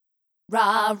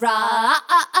Ra ra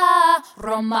ah ah,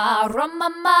 Roma Roma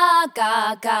ma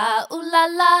Gaga, ooh la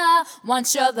la,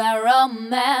 want your bad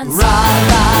romance. Ra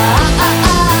ra ah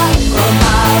ah,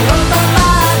 Roma Roma ma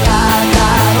Gaga,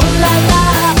 ooh la la,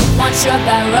 want your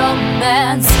bad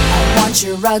romance. I want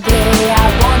your ugly, I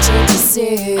want your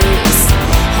disease,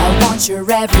 I want your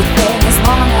everything as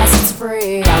long as it's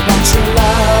free. I want your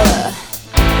love,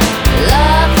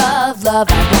 love, love, love.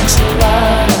 I want your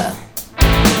love.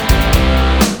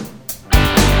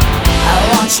 I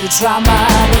want your drama,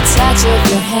 the touch of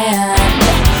your hand.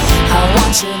 I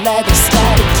want your leather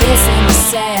studded kiss in the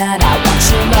sand. I want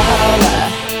your love,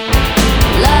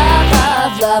 love,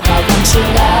 love, love. I want your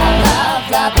love, love,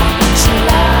 love. I want your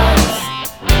love.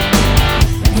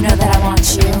 You know that I want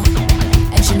you,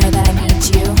 and you know that I need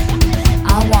you.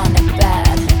 I want a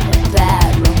bad,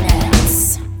 bad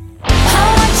romance. I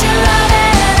want your love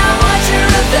and I want your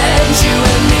revenge. You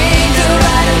and me could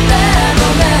write a bad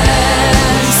romance.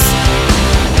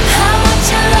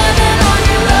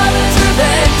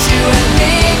 You and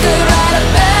me could write a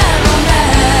bad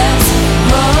romance.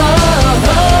 Oh,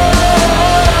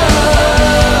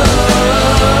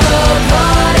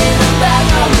 caught in a bad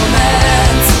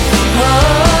romance.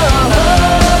 Oh,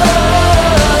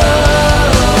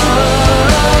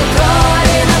 caught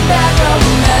in a bad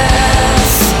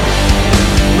romance.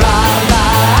 Ra ra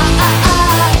ah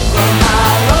ah, Roma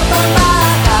Roma ma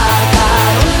Gaga,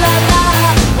 ooh la la,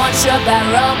 want your bad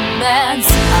romance.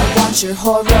 I want your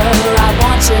horror, I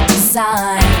want your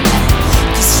design,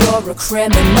 'cause you're a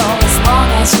criminal as long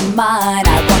as you're mine.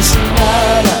 I want your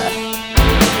love,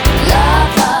 love,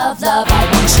 love, love. I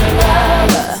want your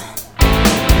love.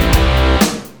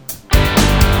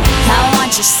 I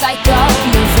want your psycho,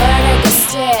 your vertigo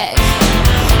stick.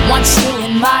 Want you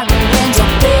in my room,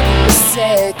 don't baby you're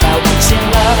sick. I want your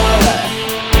love,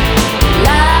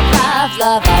 love, love,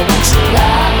 love. I want your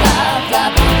love, love,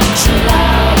 love. I want your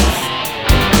love.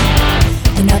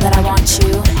 You know that I want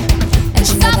you, and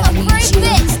you know that I need you.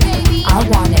 I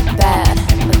want it bad,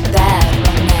 a bad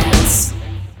romance.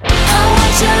 I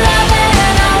want your love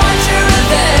and I want your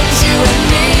revenge. You and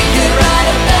me could write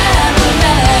a bad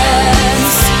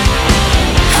romance.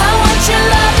 I want your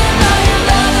love and all your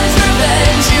love is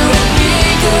revenge. You and me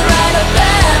could write a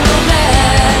bad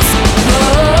romance.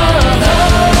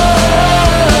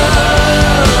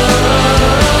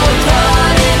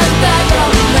 Caught in a bad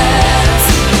romance.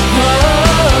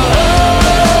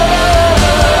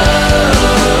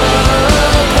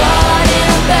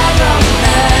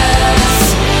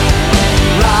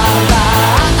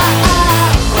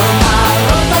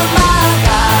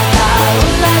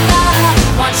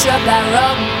 That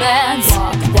romance.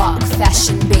 Walk, walk,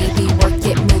 fashion, baby, work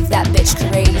it, move that bitch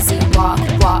crazy. Walk,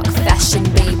 walk, fashion,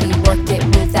 baby, work it,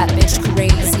 move that bitch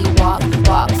crazy. Walk,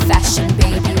 walk, fashion,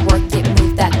 baby, work it,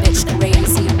 move that bitch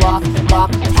crazy. Walk,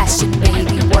 walk, passion,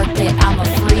 baby, work it. I'm a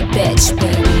free bitch,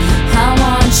 baby. I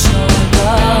want your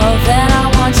love and I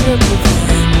want your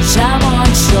revenge. I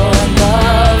want your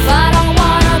love. I don't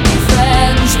wanna be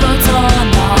friends, but ton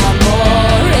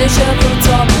amore, je veux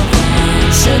ton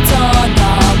revenge, je t'en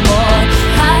amore.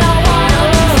 I don't wanna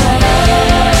be friends.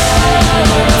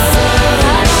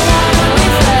 I don't wanna be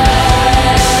friends.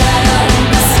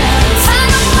 I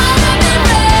don't wanna be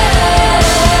friends.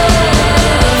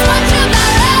 What's your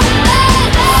bad romance?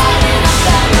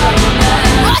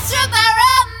 What's your bad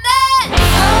romance?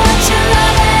 I want your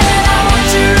love and I want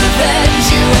your revenge.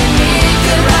 You and me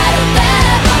could write a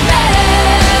bad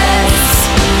romance.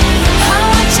 I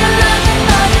want your love and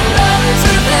all your love is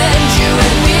revenge. You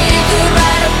and me could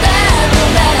write a bad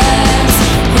romance.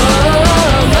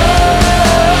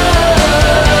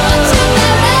 What's your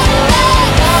bad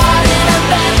romance? Caught in a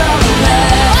bad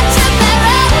romance. What's your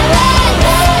bad romance?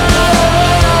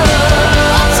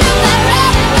 What's your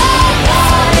bad romance?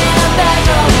 Caught in a bad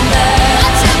romance.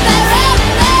 What's your bad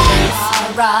romance?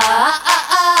 Ra ah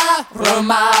ah,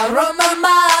 Roma Roma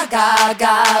ma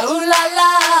Gaga, ooh la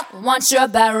la, want your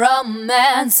bad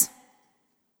romance.